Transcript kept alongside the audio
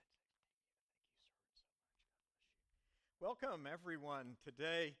Welcome, everyone.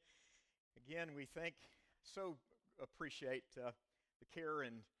 Today, again, we appreciate the care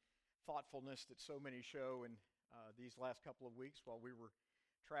and thoughtfulness that so many show in these last couple of weeks while we were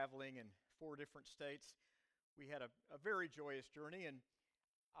traveling in 4 different states. We had a very joyous journey, and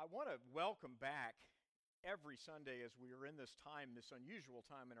I want to welcome back every Sunday as we are in this time, this unusual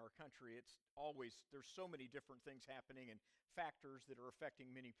time in our country. There's so many different things happening and factors that are affecting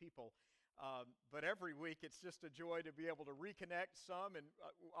many people. But every week it's just a joy to be able to reconnect some. And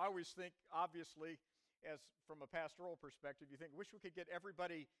I always think, obviously, as from a pastoral perspective, you think, wish we could get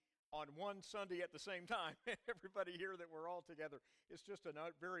everybody on one Sunday at the same time. Everybody here that we're all together. It's just a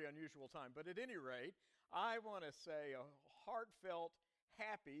very unusual time. But at any rate, I want to say a heartfelt,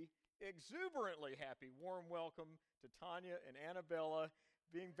 happy, exuberantly happy, warm welcome to Tanya and Annabella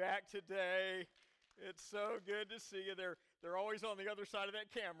being back today. It's so good to see you. They're always on the other side of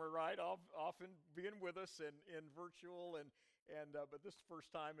that camera, right? Often being with us in virtual but this is the first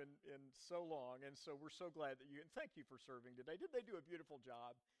time in so long, and so we're so glad that and thank you for serving today. Did they do a beautiful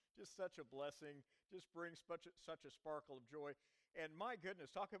job? Just such a blessing. Just brings such a sparkle of joy. And my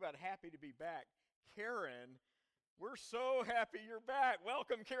goodness, talk about happy to be back. Karen, we're so happy you're back.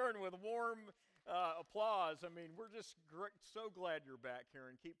 Welcome, Karen, with warm applause. I mean, we're just so glad you're back,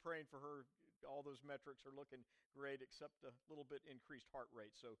 Karen. Keep praying for her. All those metrics are looking great, except a little bit increased heart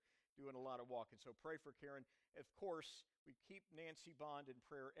rate, so doing a lot of walking. So pray for Karen. Of course, we keep Nancy Bond in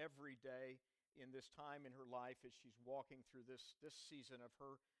prayer every day in this time in her life as she's walking through this season of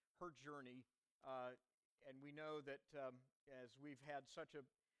her journey. And we know that as we've had such an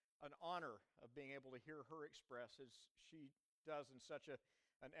honor of being able to hear her express, as she does in such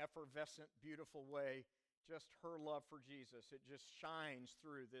an effervescent, beautiful way, just her love for Jesus. It just shines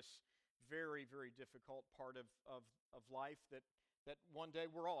through this very, very difficult part of life that one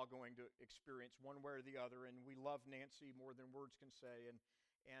day we're all going to experience one way or the other. And we love Nancy more than words can say,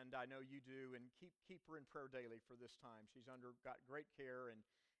 and I know you do. And keep her in prayer daily for this time. She's got great care, and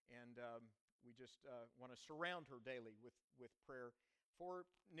we just want to surround her daily with prayer. For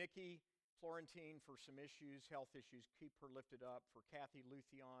Nikki Florentine, for some health issues, keep her lifted up. For Kathy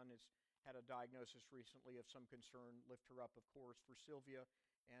Lutheon, has had a diagnosis recently of some concern, lift her up, of course. For Sylvia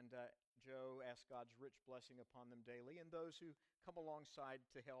and Joe, ask God's rich blessing upon them daily, and those who come alongside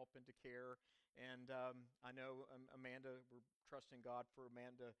to help and to care. And I know Amanda, we're trusting God for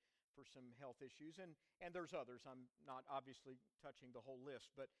Amanda for some health issues, and there's others. I'm not obviously touching the whole list,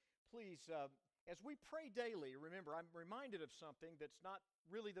 but please, as we pray daily, remember, I'm reminded of something that's not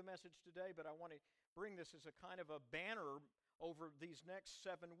really the message today, but I want to bring this as a kind of a banner over these next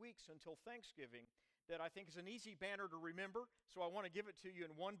 7 weeks until Thanksgiving that I think is an easy banner to remember. So I want to give it to you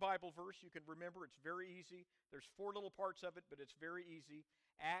in one Bible verse you can remember. It's very easy. There's 4 little parts of it, but it's very easy.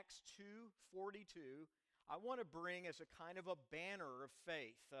 Acts 2:42. I want to bring as a kind of a banner of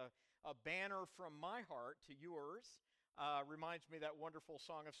faith, a banner from my heart to yours. Reminds me of that wonderful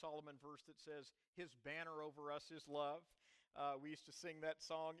Song of Solomon verse that says, His banner over us is love. We used to sing that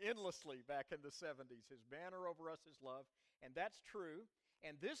song endlessly back in the 70s. His banner over us is love. And that's true.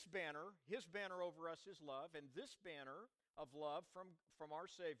 And this banner, His banner over us is love. And this banner of love from our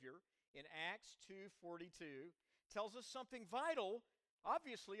Savior in Acts 2:42 tells us something vital,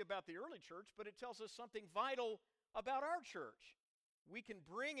 obviously, about the early church, but it tells us something vital about our church. We can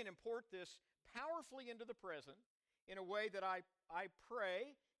bring and import this powerfully into the present in a way that I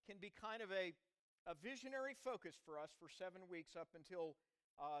pray can be kind of a visionary focus for us for 7 weeks up until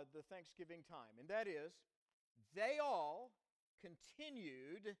the Thanksgiving time. And that is, they all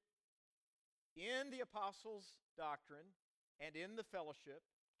continued in the apostles' doctrine and in the fellowship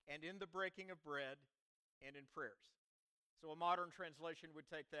and in the breaking of bread and in prayers. So a modern translation would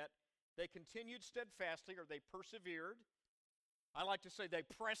take that. They continued steadfastly, or they persevered. I like to say they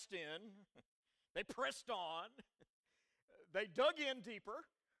pressed in. They pressed on. They dug in deeper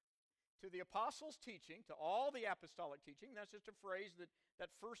to the apostles' teaching, to all the apostolic teaching. That's just a phrase that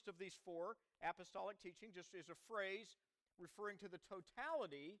first of these 4, apostolic teaching, just is a phrase referring to the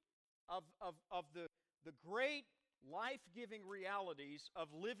totality of the great life-giving realities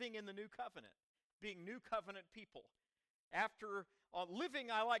of living in the new covenant, being new covenant people. After living,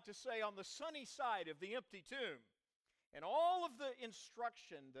 I like to say, on the sunny side of the empty tomb. And all of the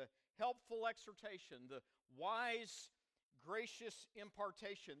instruction, the helpful exhortation, the wise, gracious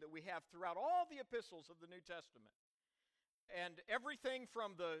impartation that we have throughout all the epistles of the New Testament. And everything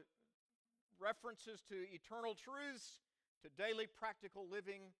from the references to eternal truths to daily practical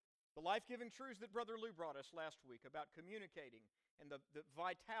living, the life-giving truths that Brother Lou brought us last week about communicating and the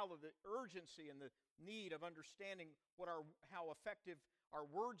vitality, the urgency and the need of understanding how effective our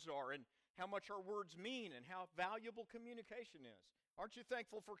words are and how much our words mean and how valuable communication is. Aren't you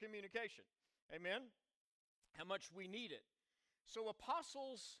thankful for communication? Amen? How much we need it. So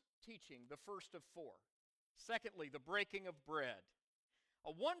apostles' teaching, the first of four. Secondly, the breaking of bread.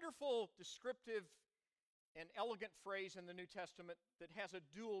 A wonderful, descriptive, and elegant phrase in the New Testament that has a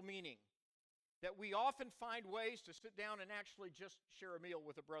dual meaning. That we often find ways to sit down and actually just share a meal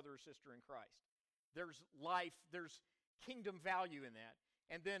with a brother or sister in Christ. There's life, there's kingdom value in that.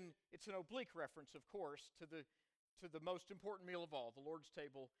 And then it's an oblique reference, of course, to the most important meal of all, the Lord's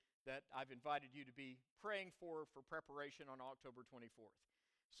table, that I've invited you to be praying for preparation on October 24th.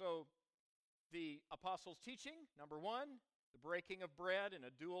 So, the apostles' teaching, number one, the breaking of bread in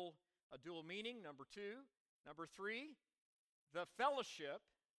a dual meaning, number two. Number three, the fellowship,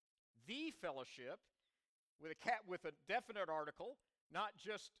 with a definite article, not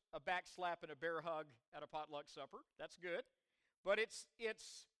just a backslap and a bear hug at a potluck supper. That's good. But it's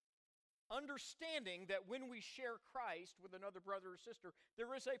understanding that when we share Christ with another brother or sister,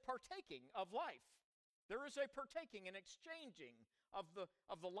 there is a partaking of life. There is a partaking and exchanging of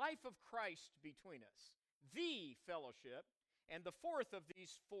the life of Christ between us. The fellowship. And the fourth of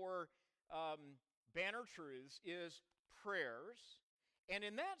these four banner truths is prayers. And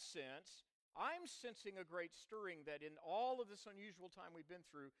in that sense, I'm sensing a great stirring that in all of this unusual time we've been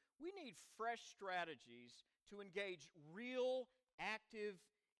through, we need fresh strategies to engage real, active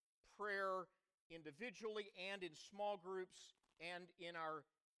prayer individually and in small groups and in our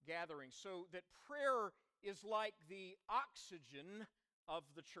gatherings, so that prayer is like the oxygen of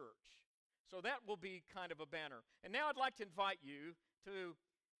the church. So that will be kind of a banner. And now I'd like to invite you to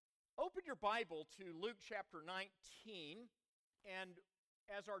open your Bible to Luke chapter 19. And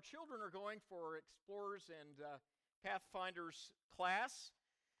as our children are going for Explorers and Pathfinders class,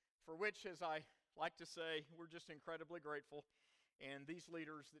 for which, as I like to say, we're just incredibly grateful. And these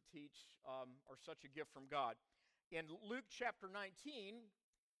leaders that teach are such a gift from God. In Luke chapter 19,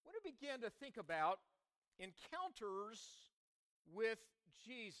 I want to begin to think about encounters with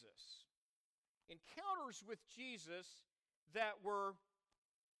Jesus. Encounters with Jesus that were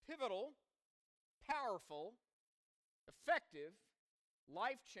pivotal, powerful, effective,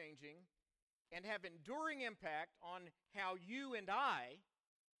 life-changing, and have enduring impact on how you and I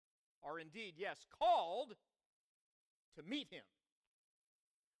are indeed, yes, called to meet Him.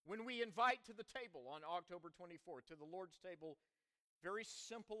 When we invite to the table on October 24th, to the Lord's table, very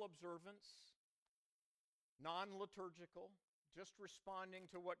simple observance, non-liturgical, just responding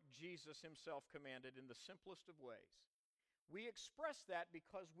to what Jesus Himself commanded in the simplest of ways. We express that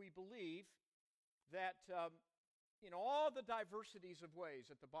because we believe that in all the diversities of ways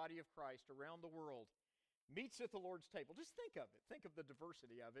that the body of Christ around the world meets at the Lord's table, just think of it. Think of the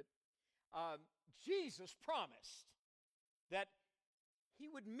diversity of it. Jesus promised that He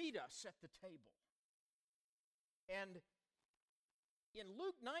would meet us at the table. And in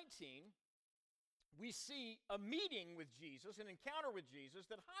Luke 19, we see a meeting with Jesus, an encounter with Jesus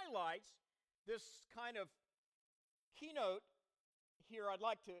that highlights this kind of keynote here. I'd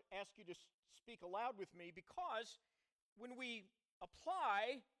like to ask you to speak aloud with me, because when we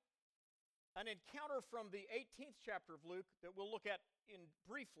apply an encounter from the 18th chapter of Luke that we'll look at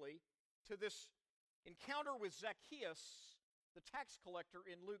briefly to this encounter with Zacchaeus, the tax collector,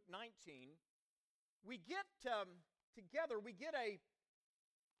 in Luke 19, we get we get a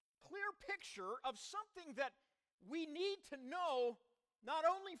clear picture of something that we need to know not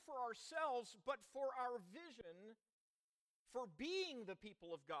only for ourselves, but for our vision for being the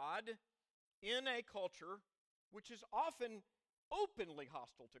people of God in a culture which is often openly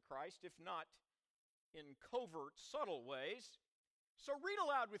hostile to Christ, if not in covert, subtle ways. So read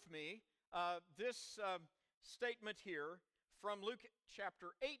aloud with me this statement here from Luke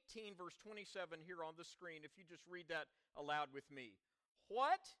chapter 18, verse 27 here on the screen, if you just read that aloud with me.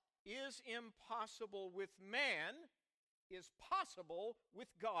 What is impossible with man is possible with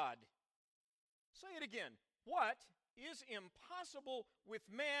God. Say it again. What is impossible with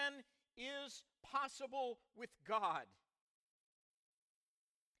man is possible with God.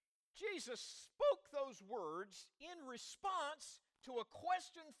 Jesus spoke those words in response to a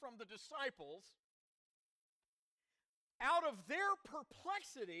question from the disciples out of their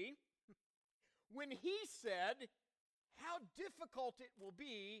perplexity when He said how difficult it will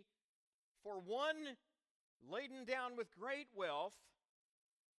be for one laden down with great wealth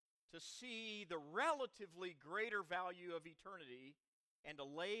to see the relatively greater value of eternity and to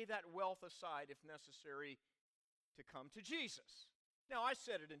lay that wealth aside if necessary to come to Jesus. Now, I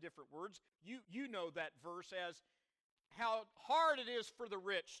said it in different words. You know that verse as how hard it is for the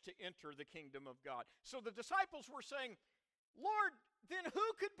rich to enter the kingdom of God. So the disciples were saying, Lord, then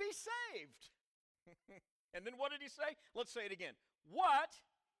who could be saved? And then what did he say? Let's say it again. What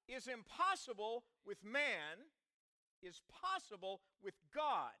is impossible with man is possible with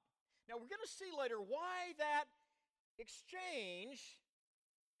God. Now we're going to see later why that exchange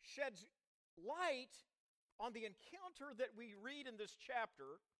sheds light on the encounter that we read in this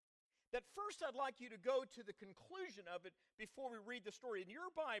chapter. That first I'd like you to go to the conclusion of it before we read the story. In your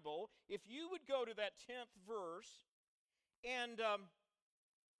Bible, if you would go to that 10th verse and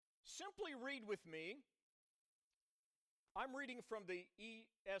simply read with me. I'm reading from the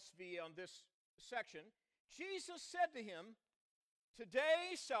ESV on this section. Jesus said to him,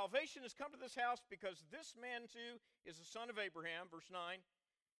 "Today salvation has come to this house because this man too is a son of Abraham," verse 9.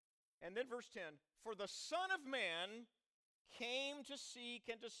 And then verse 10, "For the Son of Man came to seek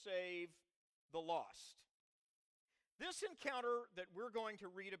and to save the lost." This encounter that we're going to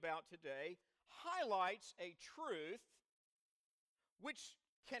read about today highlights a truth which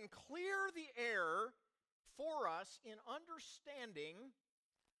can clear the air for us in understanding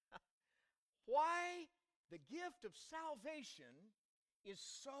why the gift of salvation is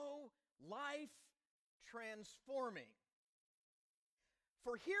so life-transforming.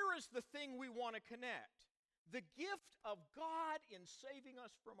 For here is the thing we want to connect. The gift of God in saving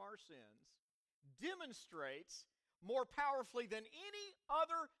us from our sins demonstrates more powerfully than any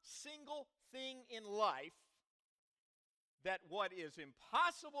other single thing in life that what is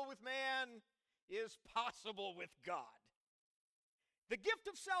impossible with man is possible with God. The gift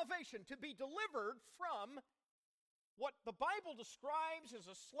of salvation, to be delivered from what the Bible describes as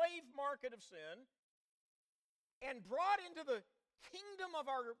a slave market of sin and brought into the kingdom of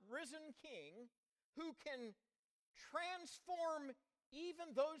our risen King, who can transform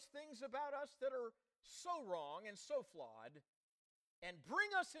even those things about us that are so wrong and so flawed and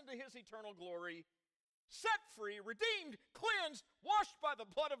bring us into his eternal glory, set free, redeemed, cleansed, washed by the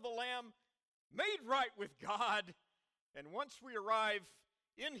blood of the Lamb, made right with God. And once we arrive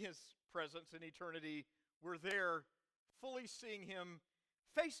in his presence in eternity, we're there fully seeing him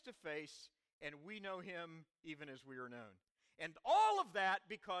face to face, and we know him even as we are known. And all of that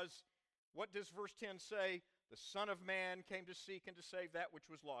because, what does verse 10 say? The Son of Man came to seek and to save that which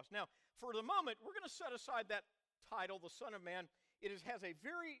was lost. Now, for the moment, we're going to set aside that title, the Son of Man. It has a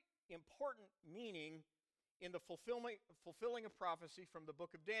very important meaning in the fulfilling of prophecy from the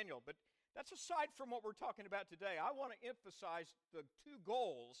book of Daniel. But that's aside from what we're talking about today. I want to emphasize the two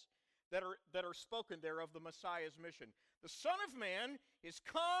goals that are spoken there of the Messiah's mission. The Son of Man is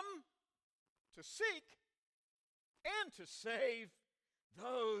come to seek and to save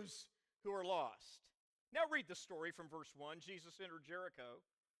those who are lost. Now read the story from verse 1. Jesus entered Jericho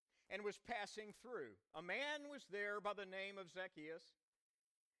and was passing through. A man was there by the name of Zacchaeus.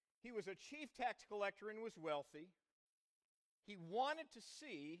 He was a chief tax collector and was wealthy. He wanted to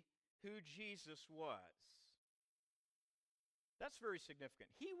see who Jesus was. That's very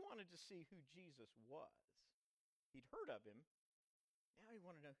significant. He wanted to see who Jesus was. He'd heard of him. Now he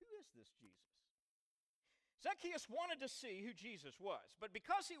wanted to know, who is this Jesus? Zacchaeus wanted to see who Jesus was, but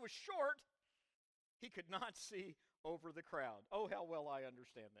because he was short, he could not see over the crowd. Oh, how well I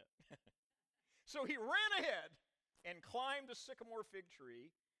understand that. So he ran ahead and climbed a sycamore fig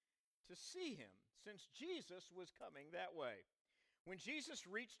tree to see him, since Jesus was coming that way. When Jesus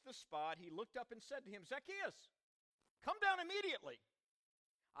reached the spot, he looked up and said to him, "Zacchaeus, come down immediately.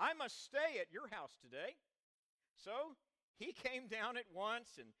 I must stay at your house today." So he came down at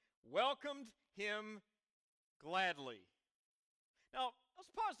once and welcomed him gladly. Now, let's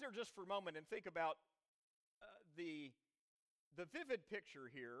pause there just for a moment and think about the vivid picture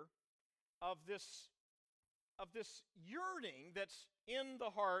here of this yearning that's in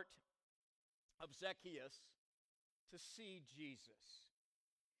the heart of Zacchaeus to see Jesus.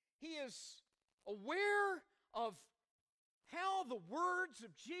 He is aware of how the words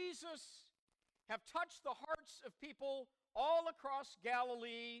of Jesus have touched the hearts of people all across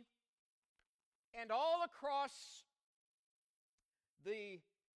Galilee and all across the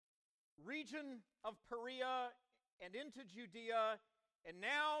region of Perea and into Judea. And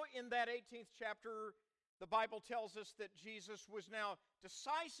now in that 18th chapter, the Bible tells us that Jesus was now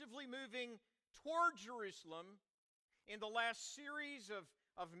decisively moving toward Jerusalem in the last series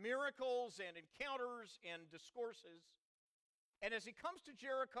of miracles and encounters and discourses. And as he comes to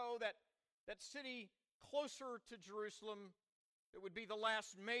Jericho, that city closer to Jerusalem, it would be the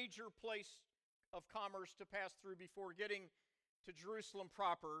last major place of commerce to pass through before getting to Jerusalem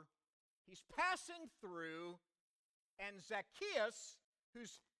proper. He's passing through, and Zacchaeus,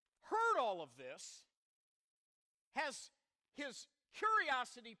 who's heard all of this, has his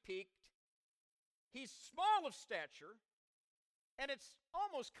curiosity piqued. He's small of stature, And it's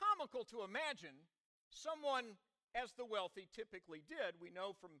almost comical to imagine someone, as the wealthy typically did, we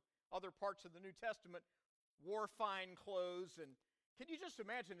know from other parts of the New Testament, wore fine clothes. And can you just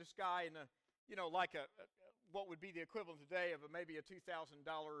imagine this guy in like what would be the equivalent today of maybe a $2,000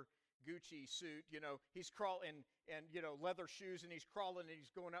 Gucci suit? He's crawling and leather shoes, and he's crawling and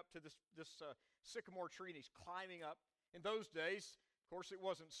he's going up to this sycamore tree, and he's climbing up. In those days, of course, it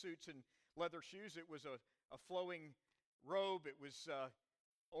wasn't suits and leather shoes. It was a flowing robe. It was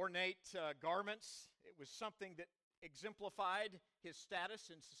ornate garments. It was something that exemplified his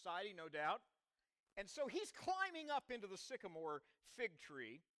status in society, no doubt. And so he's climbing up into the sycamore fig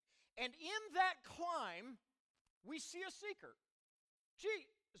tree, and in that climb, we see a seeker.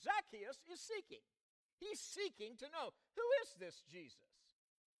 Zacchaeus is seeking. He's seeking to know, who is this Jesus?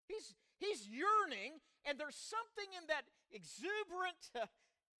 He's yearning, and there's something in that exuberant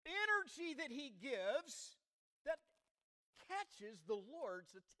energy that he gives that catches the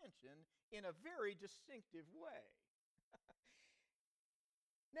Lord's attention in a very distinctive way.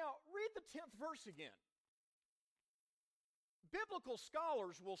 Now, read the 10th verse again. Biblical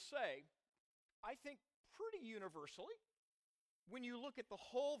scholars will say, I think pretty universally, when you look at the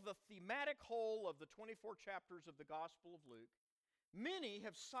thematic whole of the 24 chapters of the Gospel of Luke, many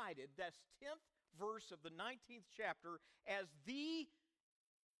have cited this 10th verse of the 19th chapter as the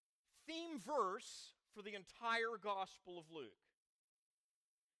theme verse for the entire Gospel of Luke.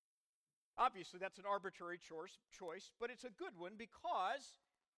 Obviously, that's an arbitrary choice, but it's a good one because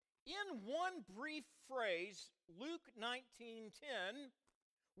in one brief phrase, Luke 19:10,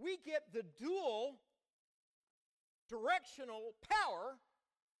 we get the dual directional power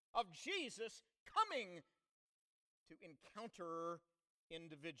of Jesus coming to encounter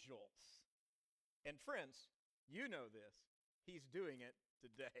individuals. And friends, you know this. He's doing it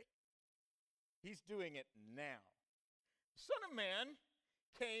today. He's doing it now. The Son of Man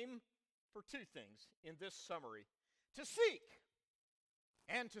came for two things in this summary: to seek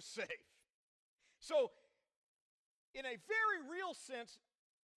and to save. So, in a very real sense,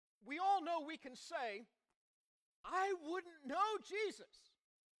 we all know we can say, I wouldn't know Jesus.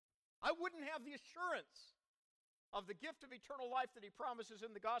 I wouldn't have the assurance of the gift of eternal life that he promises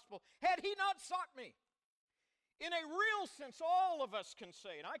in the gospel had he not sought me. In a real sense, all of us can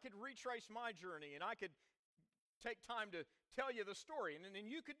say, and I could retrace my journey, and I could take time to tell you the story, and then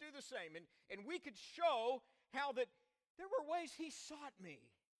you could do the same, and we could show how that there were ways he sought me.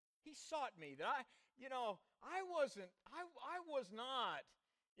 He sought me, that I was not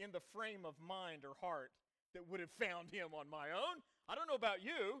in the frame of mind or heart that would have found him on my own. I don't know about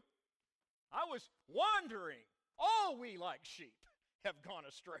you. I was wandering. All we like sheep have gone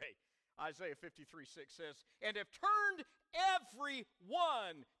astray. Isaiah 53:6 says, and have turned every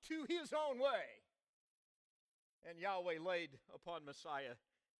one to his own way. And Yahweh laid upon Messiah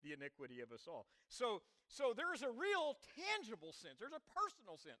the iniquity of us all. So there's a real tangible sense. There's a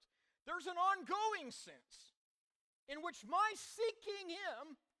personal sense. There's an ongoing sense in which my seeking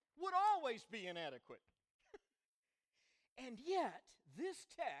him would always be inadequate. And yet, this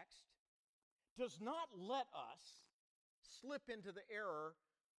text does not let us slip into the error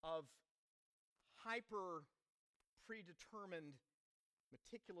of hyper predetermined,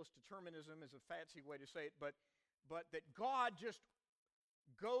 meticulous determinism is a fancy way to say it, but that God just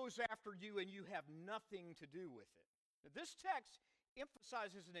goes after you and you have nothing to do with it. Now, this text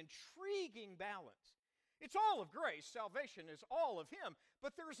emphasizes an intriguing balance. It's all of grace. Salvation is all of him.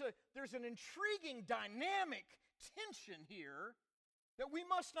 But there's an intriguing dynamic tension here that we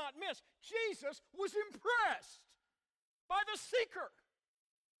must not miss. Jesus was impressed by the seeker,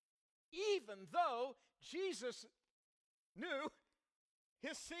 even though Jesus knew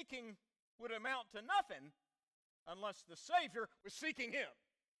his seeking would amount to nothing unless the Savior was seeking him.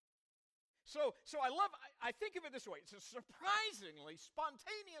 So I think of it this way. It's a surprisingly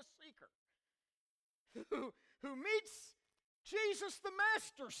spontaneous seeker who meets Jesus, the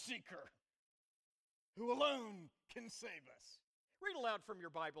master seeker, who alone can save us. Read aloud from your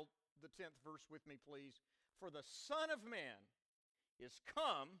Bible the 10th verse with me, please. For the Son of Man is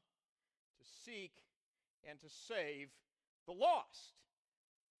come to seek and to save the lost.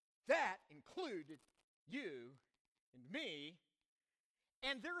 That included you and me.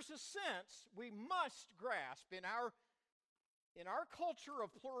 And there's a sense we must grasp in our culture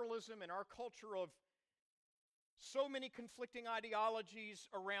of pluralism, in our culture of so many conflicting ideologies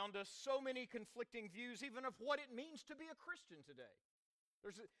around us, so many conflicting views, even of what it means to be a Christian today.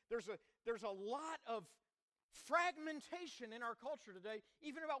 There's a lot of fragmentation in our culture today,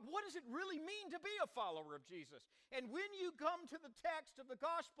 even about what does it really mean to be a follower of Jesus. And when you come to the text of the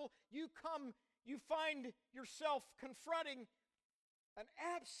gospel, you find yourself confronting an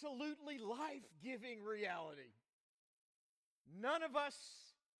absolutely life-giving reality. None of us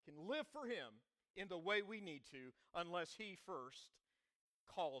can live for Him in the way we need to unless He first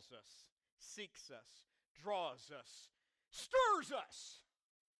calls us, seeks us, draws us, stirs us.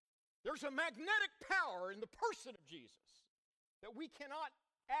 There's a magnetic power in the person of Jesus that we cannot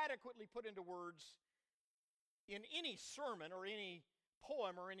adequately put into words in any sermon or any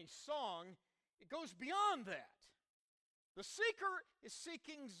poem or any song. It goes beyond that. The seeker is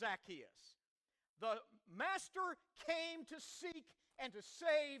seeking Zacchaeus. The Master came to seek and to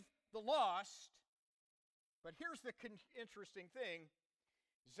save the lost. But here's the interesting thing.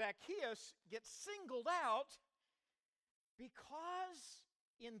 Zacchaeus gets singled out because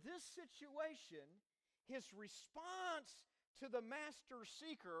in this situation, his response to the Master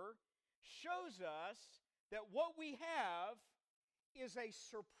seeker shows us that what we have is a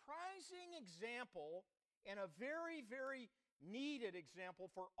surprising example and a very, very needed example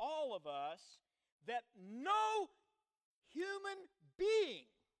for all of us that no human being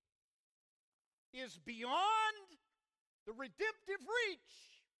is beyond the redemptive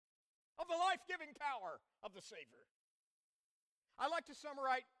reach of the life-giving power of the Savior. I like to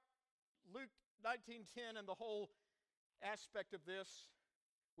summarize Luke 19:10 and the whole aspect of this,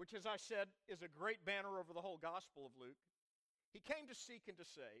 which, as I said, is a great banner over the whole Gospel of Luke. He came to seek and to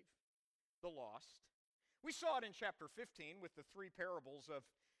save the lost. We saw it in chapter 15 with the three parables of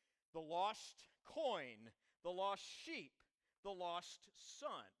the lost coin, the lost sheep, the lost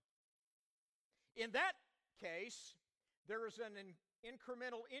son. In that case, there is an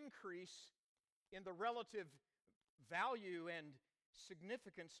incremental increase in the relative value and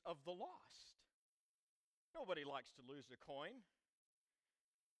significance of the lost. Nobody likes to lose a coin.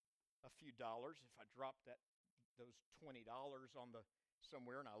 A few dollars. If I dropped those $20 on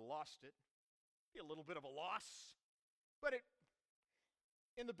somewhere and I lost it, it'd be a little bit of a loss. But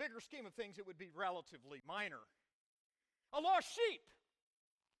in the bigger scheme of things, it would be relatively minor. A lost sheep.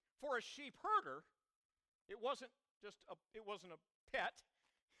 For a sheep herder, it wasn't a pet.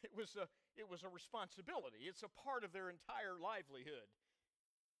 It was a responsibility. It's a part of their entire livelihood.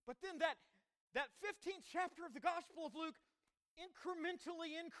 But then that 15th chapter of the Gospel of Luke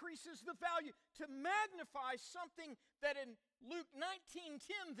incrementally increases the value to magnify something that in Luke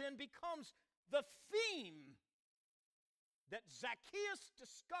 19:10 then becomes the theme that Zacchaeus'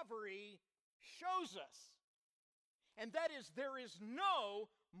 discovery shows us. And that is, there is no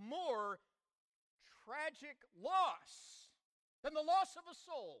more tragic loss than the loss of a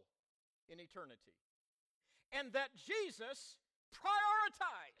soul in eternity. And that Jesus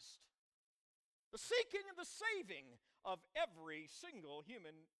prioritized the seeking and the saving of every single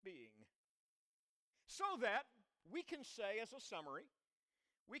human being. So that we can say, as a summary,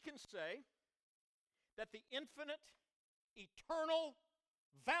 we can say that the infinite, eternal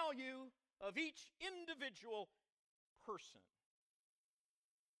value of each individual person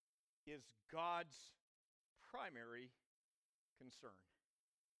is God's primary concern.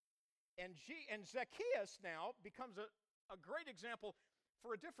 And Zacchaeus now becomes a great example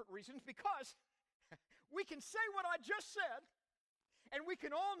for a different reason, because we can say what I just said, and we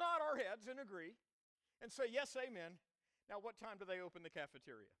can all nod our heads and agree and say, yes, amen. Now, what time do they open the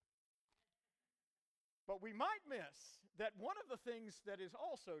cafeteria? But we might miss that one of the things that is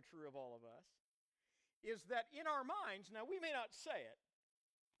also true of all of us is that in our minds, now we may not say it,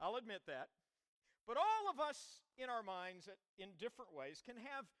 I'll admit that, but all of us in our minds in different ways can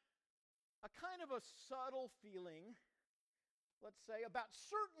have a kind of a subtle feeling, let's say, about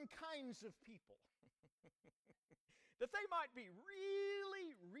certain kinds of people. That they might be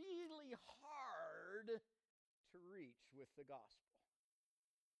really, really hard to reach with the gospel.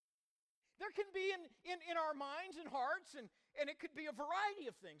 There can be in our minds and hearts, and it could be a variety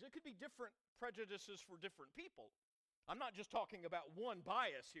of things. It could be different prejudices for different people. I'm not just talking about one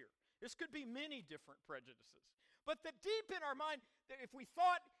bias here. This could be many different prejudices. But that deep in our mind, that if we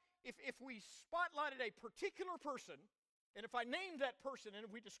spotlighted a particular person, and if I named that person and if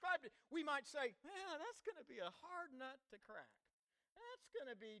we described it, we might say, yeah, that's going to be a hard nut to crack. That's going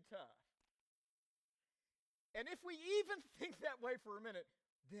to be tough. And if we even think that way for a minute,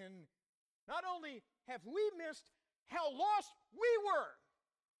 then not only have we missed how lost we were,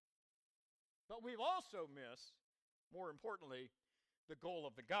 but we've also missed, more importantly, the goal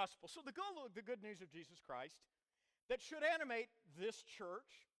of the gospel. So the goal of the good news of Jesus Christ that should animate this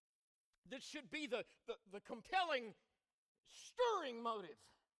church, that should be the compelling, stirring motive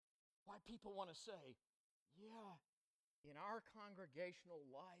why people want to say, yeah, in our congregational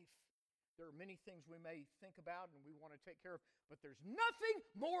life, there are many things we may think about and we want to take care of, but there's nothing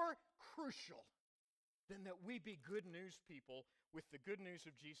more crucial than that we be good news people with the good news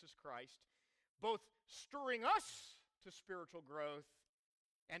of Jesus Christ, both stirring us to spiritual growth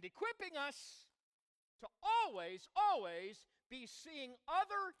and equipping us to always be seeing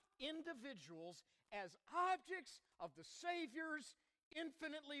other individuals as objects of the Savior's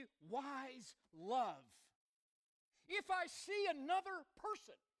infinitely wise love. If I see another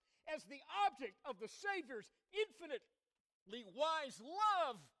person as the object of the Savior's infinitely wise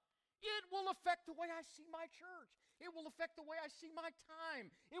love, it will affect the way I see my church. It will affect the way I see my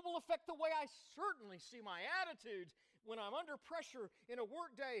time. It will affect the way I certainly see my attitudes when I'm under pressure in a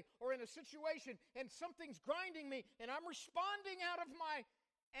work day or in a situation and something's grinding me and I'm responding out of my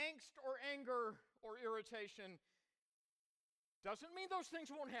angst or anger or irritation. Doesn't mean those things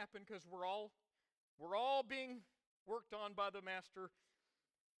won't happen, because we're all being worked on by the master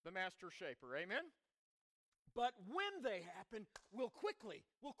shaper. Amen? But when they happen, we'll quickly,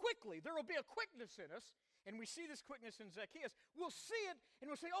 there will be a quickness in us, and we see this quickness in Zacchaeus. We'll see it, and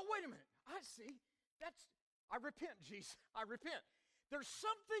we'll say, oh, wait a minute, I see. I repent, Jesus, I repent. There's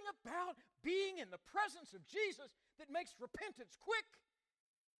something about being in the presence of Jesus that makes repentance quick,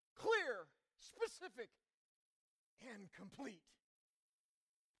 clear, specific, and complete.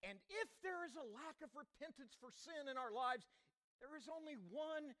 And if there is a lack of repentance for sin in our lives, there is only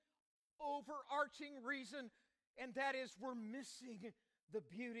one overarching reason, and that is we're missing the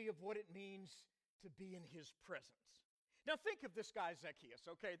beauty of what it means to be in His presence. Now think of this guy Zacchaeus,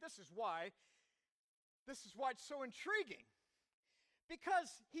 okay? This is why it's so intriguing.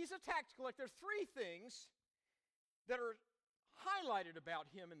 Because he's a tax collector. Three things that are highlighted about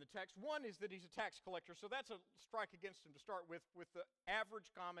him in the text. One is that he's a tax collector, so that's a strike against him to start with the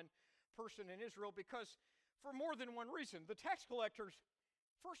average common person in Israel, because for more than one reason. The tax collectors,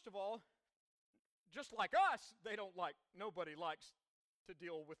 first of all, just like us, nobody likes to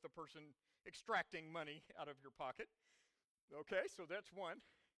deal with the person extracting money out of your pocket. Okay, so that's one.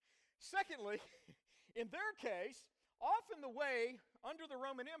 Secondly, in their case, often the way, under the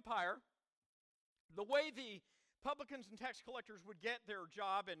Roman Empire, the way the publicans and tax collectors would get their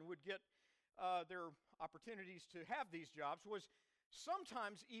job and would get their opportunities to have these jobs was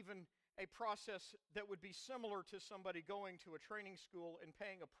sometimes even a process that would be similar to somebody going to a training school and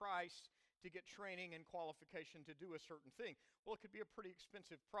paying a price to get training and qualification to do a certain thing. Well, it could be a pretty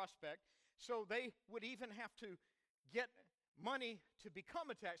expensive prospect. So they would even have to get money to become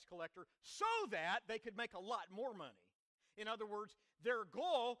a tax collector so that they could make a lot more money. In other words, their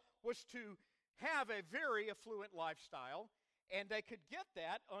goal was to have a very affluent lifestyle, and they could get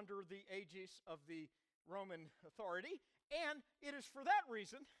that under the aegis of the Roman authority. And it is for that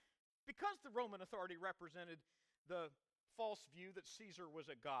reason, because the Roman authority represented the false view that Caesar was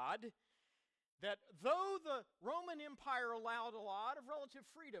a god, that though the Roman Empire allowed a lot of relative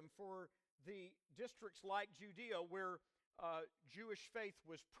freedom for the districts like Judea where Jewish faith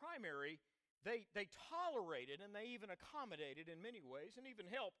was primary, they tolerated and they even accommodated in many ways and even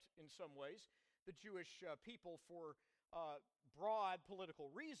helped in some ways the Jewish people for broad political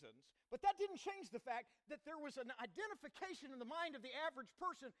reasons. But that didn't change the fact that there was an identification in the mind of the average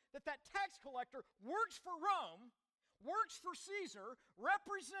person that tax collector works for Rome, works for Caesar,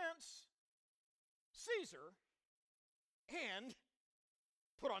 represents Caesar, and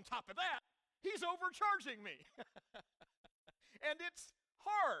put on top of that, he's overcharging me. And it's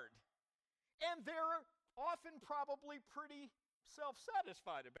hard. And they're often probably pretty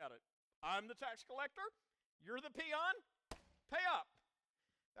self-satisfied about it. I'm the tax collector, you're the peon, pay up.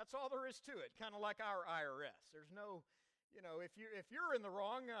 That's all there is to it, kind of like our IRS. There's no, if you're in the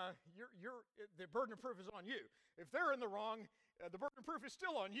wrong, the burden of proof is on you. If they're in the wrong, the burden of proof is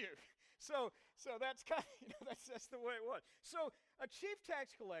still on you. So that's kind of, that's the way it was. So a chief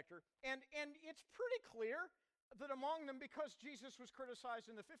tax collector, and it's pretty clear that among them, because Jesus was criticized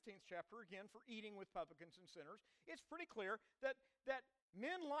in the 15th chapter, again, for eating with publicans and sinners, it's pretty clear that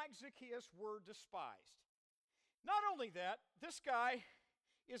men like Zacchaeus were despised. Not only that, this guy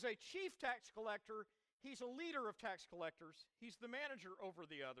is a chief tax collector. He's a leader of tax collectors. He's the manager over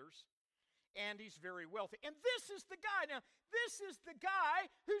the others. And he's very wealthy. And this is the guy. Now, this is the guy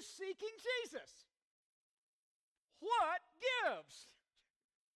who's seeking Jesus. What gives?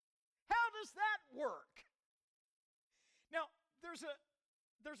 How does that work? Now, there's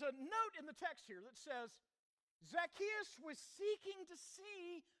a note in the text here that says, Zacchaeus was seeking to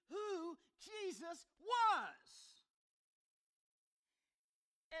see who Jesus was.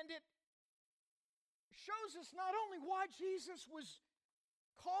 And it shows us not only why Jesus was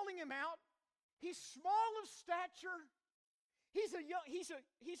calling him out. He's small of stature. He's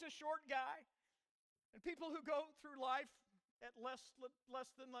a short guy. And people who go through life at less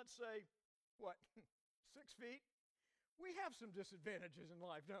than, let's say, what, 6 feet. We have some disadvantages in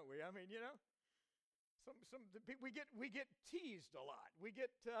life, don't we? I mean, we get teased a lot. We get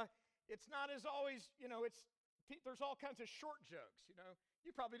it's not as always, there's all kinds of short jokes.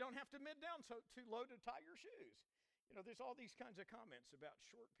 You probably don't have to bend down too low to tie your shoes. There's all these kinds of comments about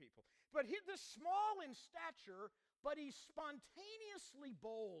short people. But this small in stature, but he's spontaneously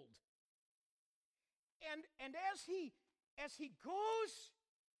bold. And as he goes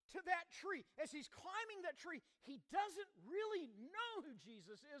to that tree, as he's climbing that tree, he doesn't really know who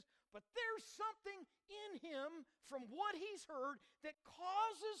Jesus is, but there's something in him from what he's heard that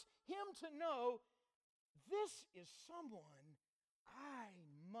causes him to know this is someone I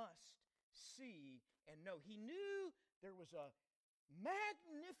must see and know. He knew there was a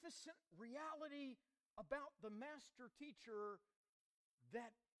magnificent reality about the master teacher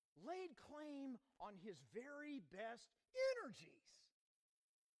that laid claim on his very best energies.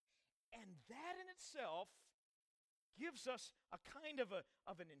 And that in itself gives us a kind of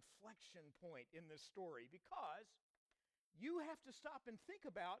an inflection point in this story, because you have to stop and think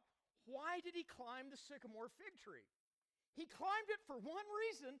about, why did he climb the sycamore fig tree? He climbed it for one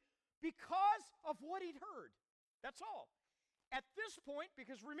reason, because of what he'd heard. That's all. At this point,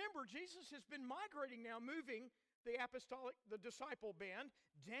 because remember, Jesus has been migrating now, moving the disciple band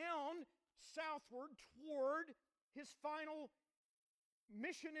down southward toward his final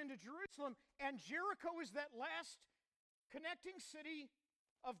mission into Jerusalem, and Jericho is that last connecting city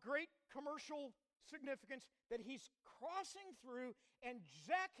of great commercial significance that he's crossing through, and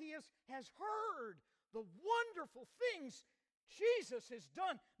Zacchaeus has heard the wonderful things Jesus has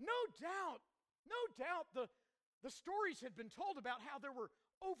done. No doubt, the stories had been told about how there were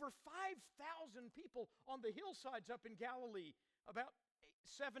over 5,000 people on the hillsides up in Galilee, about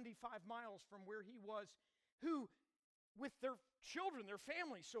 75 miles from where he was, who, with their children, their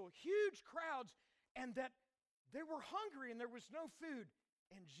families, so huge crowds, and that they were hungry and there was no food.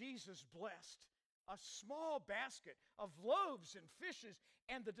 And Jesus blessed a small basket of loaves and fishes,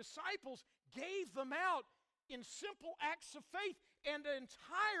 and the disciples gave them out in simple acts of faith, and an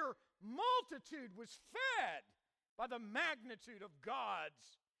entire multitude was fed by the magnitude of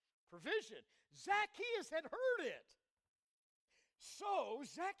God's provision. Zacchaeus had heard it. So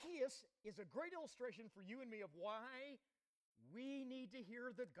Zacchaeus is a great illustration for you and me of why we need to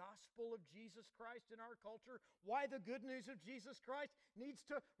hear the gospel of Jesus Christ in our culture, why the good news of Jesus Christ needs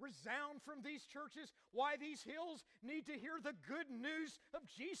to resound from these churches, why these hills need to hear the good news of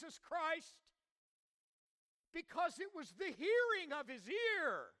Jesus Christ. Because it was the hearing of his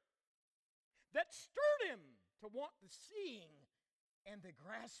ear that stirred him to want the seeing and the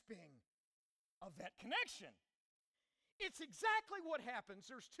grasping of that connection. It's exactly what happens.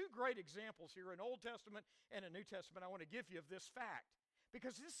 There's two great examples here, an Old Testament and a New Testament, I want to give you of this fact,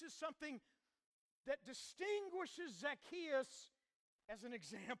 because this is something that distinguishes Zacchaeus as an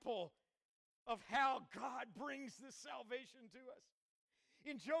example of how God brings this salvation to us.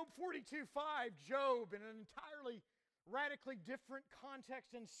 In Job 42:5, Job, in an entirely radically different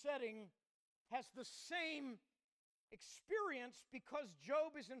context and setting, has the same experience, because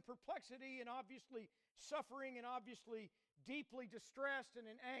Job is in perplexity and obviously suffering and obviously deeply distressed and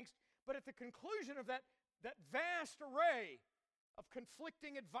in angst. But at the conclusion of that vast array of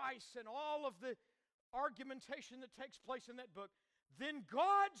conflicting advice and all of the argumentation that takes place in that book, then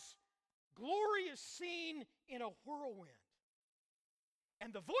God's glory is seen in a whirlwind.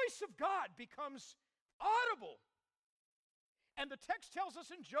 And the voice of God becomes audible. And the text tells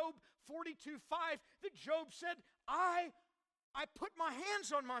us in Job 42:5 that Job said, I put my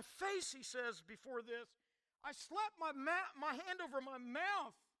hands on my face, he says before this. I slapped my hand over my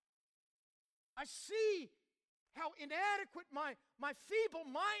mouth. I see how inadequate my feeble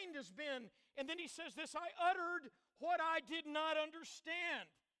mind has been. And then he says this, I uttered what I did not understand,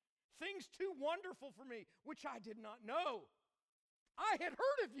 things too wonderful for me, which I did not know. I had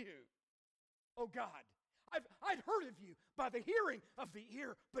heard of you, O God. I'd heard of you by the hearing of the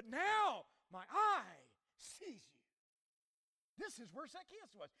ear, but now my eye sees you. This is where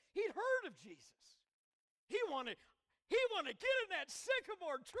Zacchaeus was. He'd heard of Jesus. He wanted to get in that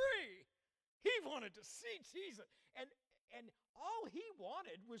sycamore tree. He wanted to see Jesus. And all he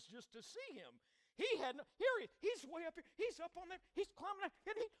wanted was just to see him. He's way up here. He's up on there. He's climbing up,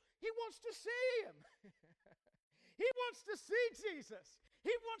 and he wants to see him. He wants to see Jesus.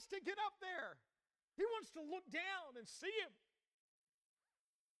 He wants to get up there. He wants to look down and see him.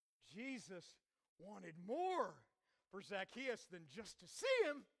 Jesus wanted more for Zacchaeus than just to see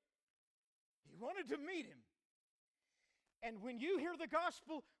him. He wanted to meet him. And when you hear the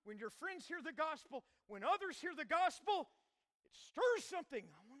gospel, when your friends hear the gospel, when others hear the gospel, it stirs something.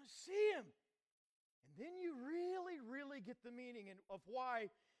 I want to see him. And And then you really get the meaning of why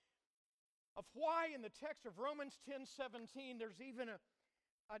in the text of Romans 10:17 there's even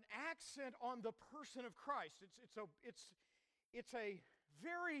an accent on the person of Christ. It's a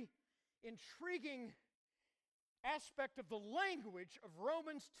very intriguing aspect of the language of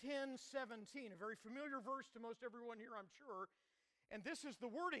Romans 10:17, a very familiar verse to most everyone here, I'm sure. And this is the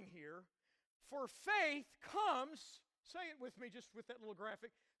wording here. For faith comes, say it with me just with that little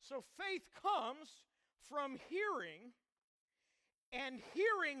graphic. So faith comes from hearing, and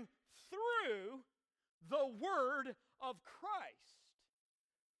hearing through the word of Christ.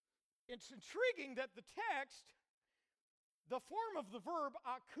 It's intriguing that the text, the form of the verb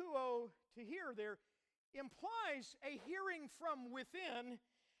akuo, to hear there, implies a hearing from within,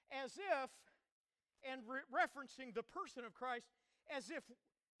 as if, and referencing the person of Christ, as if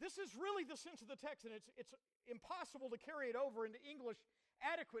this is really the sense of the text, and it's impossible to carry it over into English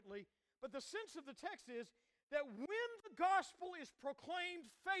adequately, but the sense of the text is that when the gospel is proclaimed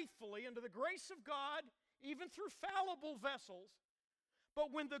faithfully into the grace of God, even through fallible vessels,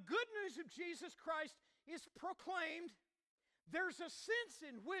 but when the good news of Jesus Christ is proclaimed, there's a sense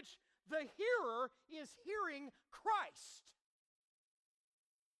in which the hearer is hearing Christ.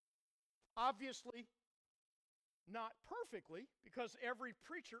 Obviously, not perfectly, because every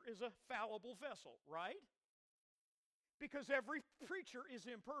preacher is a fallible vessel, right? Because every preacher is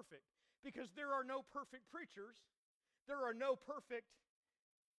imperfect. Because there are no perfect preachers. There are no perfect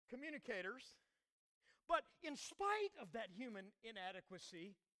communicators. But in spite of that human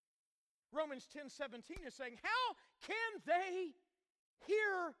inadequacy, Romans 10:17 is saying, how can they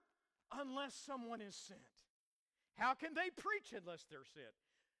hear unless someone is sent? How can they preach unless they're sent?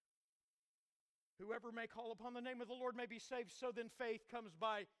 Whoever may call upon the name of the Lord may be saved. So then faith comes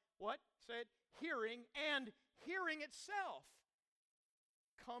by, what? Say it. Hearing, and hearing itself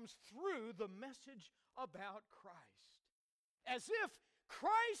comes through the message about Christ. As if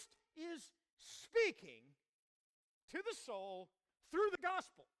Christ is speaking to the soul through the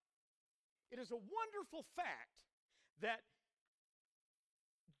gospel. It is a wonderful fact that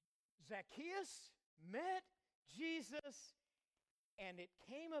Zacchaeus met Jesus, and it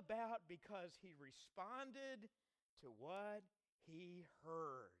came about because he responded to what he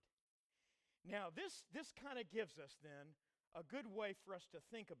heard. Now, this kind of gives us then a good way for us to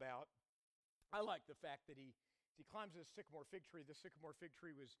think about. I like the fact that he climbs this sycamore fig tree. The sycamore fig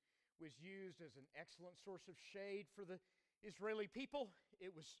tree was used as an excellent source of shade for the Israeli people.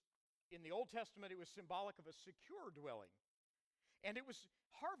 It was, in the Old Testament, it was symbolic of a secure dwelling. And it was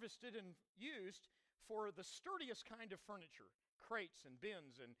harvested and used for the sturdiest kind of furniture, crates and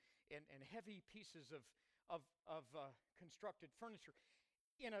bins and heavy pieces of constructed furniture.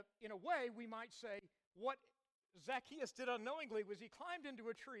 In a way, we might say, what Zacchaeus did unknowingly was he climbed into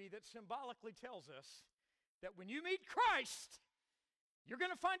a tree that symbolically tells us that when you meet Christ, you're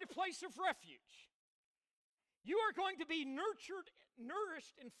going to find a place of refuge. You are going to be nurtured,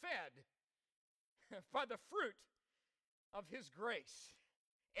 nourished, and fed by the fruit of His grace.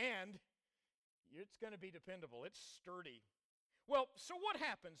 And it's going to be dependable. It's sturdy. Well, so what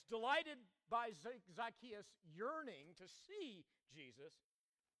happens? Delighted by Zacchaeus yearning to see Jesus,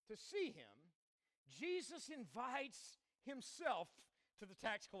 to see Him, Jesus invites Himself to the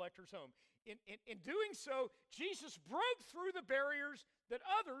tax collector's home. In doing so, Jesus broke through the barriers that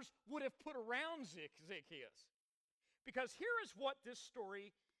others would have put around Zacchaeus. Because here is what this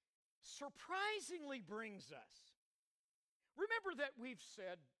story surprisingly brings us. Remember that we've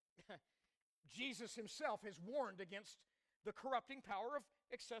said Jesus Himself has warned against the corrupting power of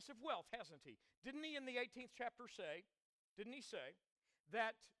excessive wealth, hasn't He? Didn't He in the 18th chapter say,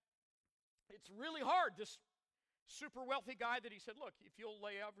 that it's really hard, this super wealthy guy that He said, look, if you'll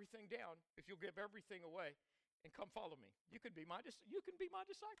lay everything down, if you'll give everything away and come follow me, you can be my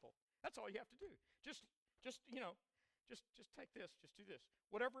disciple. That's all you have to do. Just take this, just do this.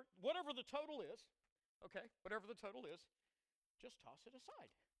 Whatever the total is, okay, whatever the total is, just toss it aside.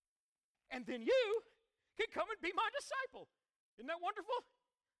 And then you can come and be my disciple. Isn't that wonderful?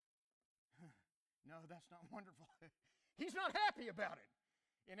 No, that's not wonderful. He's not happy about it.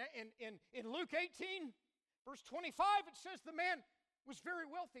 In Luke 18, verse 25, it says the man was very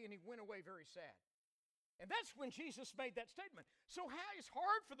wealthy and he went away very sad. And that's when Jesus made that statement. So it's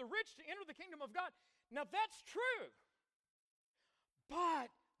hard for the rich to enter the kingdom of God. Now that's true.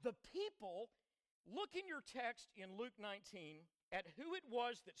 But the people, look in your text in Luke 19 at who it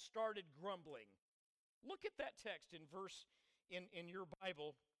was that started grumbling. Look at that text in verse in your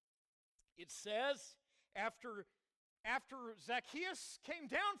Bible. It says, after Zacchaeus came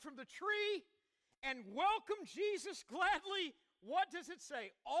down from the tree and welcomed Jesus gladly, what does it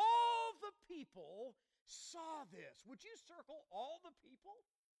say? All the people saw this. Would you circle all the people?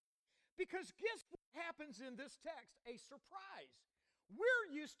 Because guess what happens in this text? A surprise. We're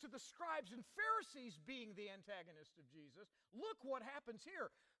used to the scribes and Pharisees being the antagonists of Jesus. Look what happens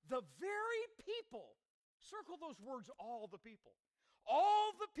here. The very people, circle those words, all the people.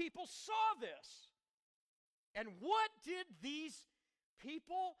 All the people saw this. And what did these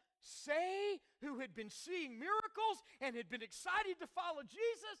people say who had been seeing miracles and had been excited to follow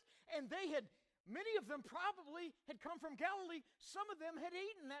Jesus? And many of them probably had come from Galilee. Some of them had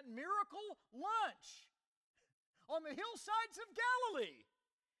eaten that miracle lunch on the hillsides of Galilee.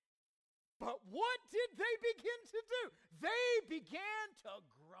 But what did they begin to do? They began to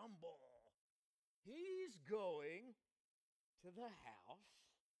grumble. He's going to the house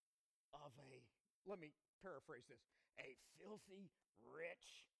of let me paraphrase this, a filthy,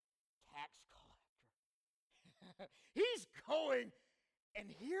 rich tax collector. He's going, and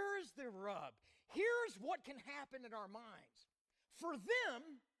here's the rub. Here's what can happen in our minds. For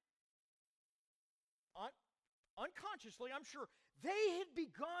them, unconsciously, I'm sure, they had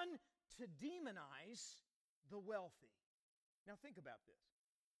begun to demonize the wealthy. Now think about this.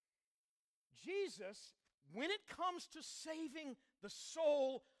 Jesus, when it comes to saving the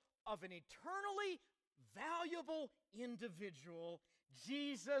soul of an eternally valuable individual,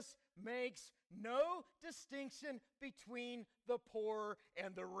 Jesus makes no distinction between the poor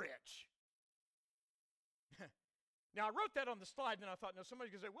and the rich. Now, I wrote that on the slide, and then I thought,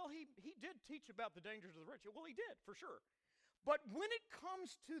 somebody's going to say, well, he did teach about the dangers of the rich. Well, he did, for sure. But when it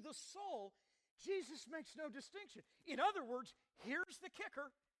comes to the soul, Jesus makes no distinction. In other words, here's the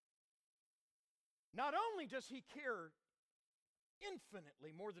kicker. Not only does he care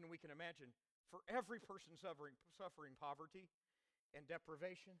infinitely more than we can imagine for every person suffering poverty and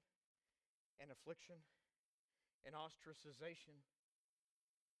deprivation and affliction and ostracization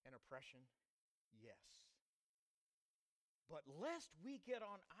and oppression, yes. But lest we get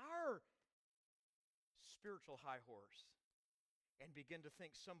on our spiritual high horse and begin to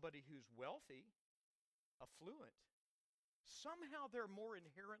think somebody who's wealthy, affluent, somehow they're more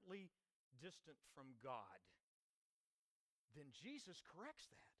inherently distant from God, then Jesus corrects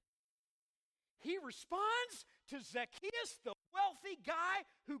that. He responds to Zacchaeus, the wealthy guy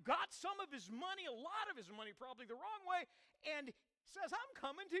who got some of his money, a lot of his money probably the wrong way, and says, I'm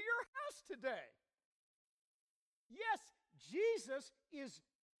coming to your house today. Yes, Jesus is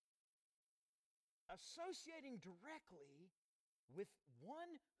associating directly with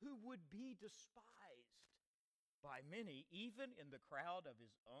one who would be despised by many, even in the crowd of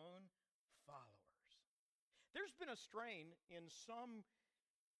his own followers. There's been a strain in some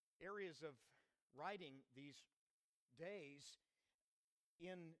areas of writing these days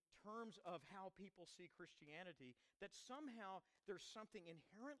in terms of how people see Christianity, that somehow there's something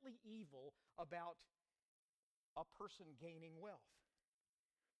inherently evil about a person gaining wealth.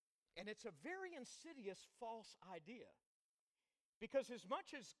 And it's a very insidious false idea. Because as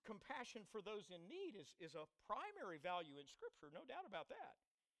much as compassion for those in need is a primary value in Scripture, no doubt about that,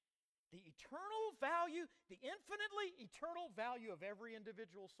 the eternal value, the infinitely eternal value of every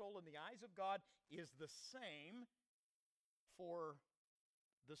individual soul in the eyes of God is the same for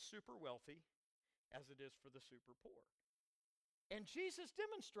the super wealthy as it is for the super poor. And Jesus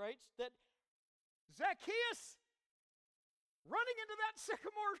demonstrates that Zacchaeus running into that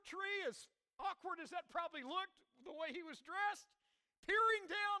sycamore tree, as awkward as that probably looked, the way he was dressed, peering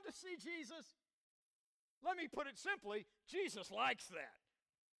down to see Jesus. Let me put it simply, Jesus likes that.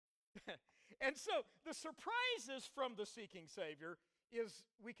 And so the surprises from the seeking Savior is,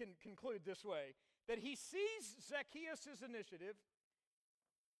 we can conclude this way, that he sees Zacchaeus' initiative,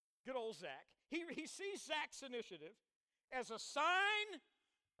 good old Zach, he sees Zach's initiative as a sign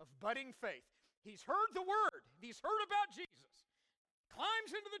of budding faith. He's heard the word. He's heard about Jesus.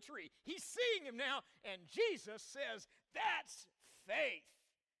 Climbs into the tree. He's seeing him now, and Jesus says, that's faith.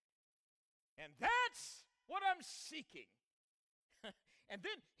 And that's what I'm seeking. And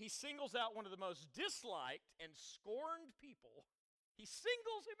then he singles out one of the most disliked and scorned people. He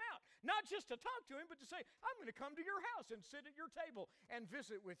singles him out, not just to talk to him, but to say, I'm going to come to your house and sit at your table and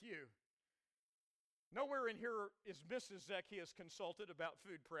visit with you. Nowhere in here is Mrs. Zacchaeus consulted about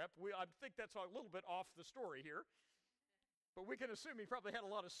food prep. I think that's a little bit off the story here. But we can assume he probably had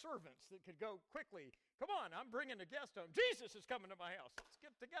a lot of servants that could go quickly. Come on, I'm bringing a guest home. Jesus is coming to my house. Let's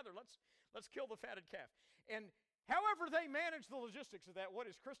get together. Let's kill the fatted calf. And however they managed the logistics of that,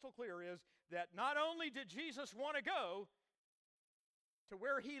 what is crystal clear is that not only did Jesus want to go to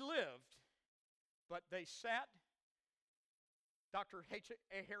where he lived, but they sat. Dr.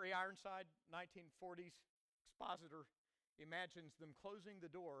 Harry Ironside, 1940s expositor, imagines them closing the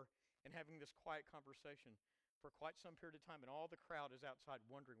door and having this quiet conversation for quite some period of time, and all the crowd is outside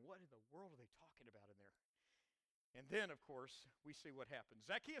wondering, what in the world are they talking about in there? And then, of course, we see what happens.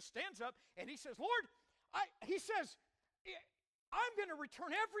 Zacchaeus stands up and he says, Lord, he says, I'm going to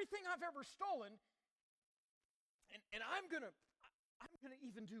return everything I've ever stolen, and I'm going to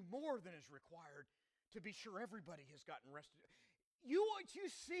even do more than is required to be sure everybody has gotten rested. What you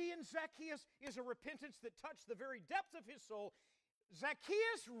see in Zacchaeus is a repentance that touched the very depth of his soul.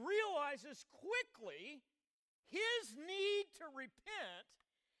 Zacchaeus realizes quickly his need to repent,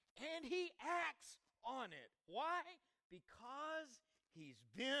 and he acts on it. Why? Because he's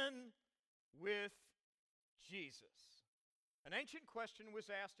been with Jesus. An ancient question was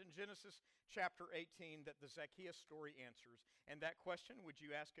asked in Genesis chapter 18 that the Zacchaeus story answers. And that question, would you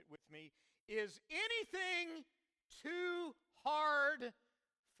ask it with me? Is anything too hard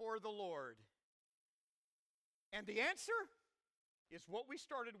for the Lord? And the answer is what we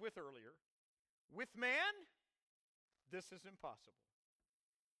started with earlier. With man, this is impossible.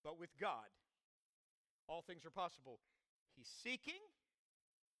 But with God, all things are possible. He's seeking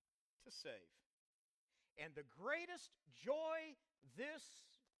to save. And the greatest joy this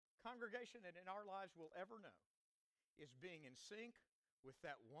congregation and in our lives will ever know is being in sync with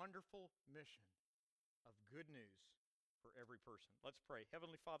that wonderful mission of good news for every person. Let's pray.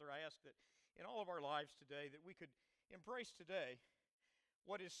 Heavenly Father, I ask that in all of our lives today that we could embrace today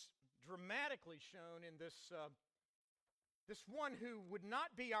what is dramatically shown in this one who would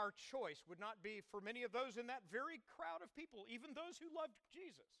not be our choice, would not be for many of those in that very crowd of people, even those who loved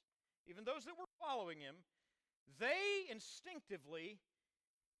Jesus, even those that were following him. They instinctively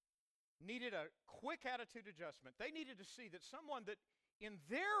needed a quick attitude adjustment. They needed to see that someone that in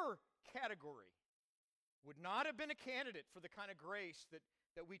their category would not have been a candidate for the kind of grace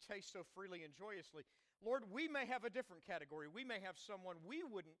that we taste so freely and joyously. Lord, we may have a different category. We may have someone we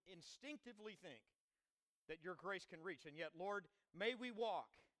wouldn't instinctively think that your grace can reach. And yet, Lord, may we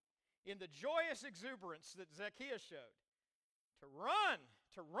walk in the joyous exuberance that Zacchaeus showed to run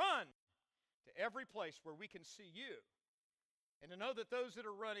to every place where we can see you, and to know that those that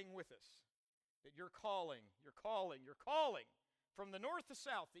are running with us, that you're calling from the north, the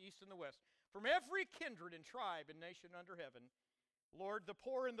south, the east, and the west, from every kindred and tribe and nation under heaven, Lord, the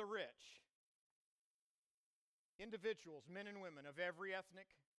poor and the rich, individuals, men and women of every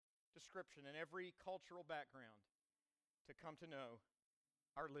ethnic description and every cultural background, to come to know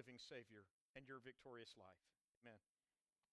our living Savior and your victorious life. Amen.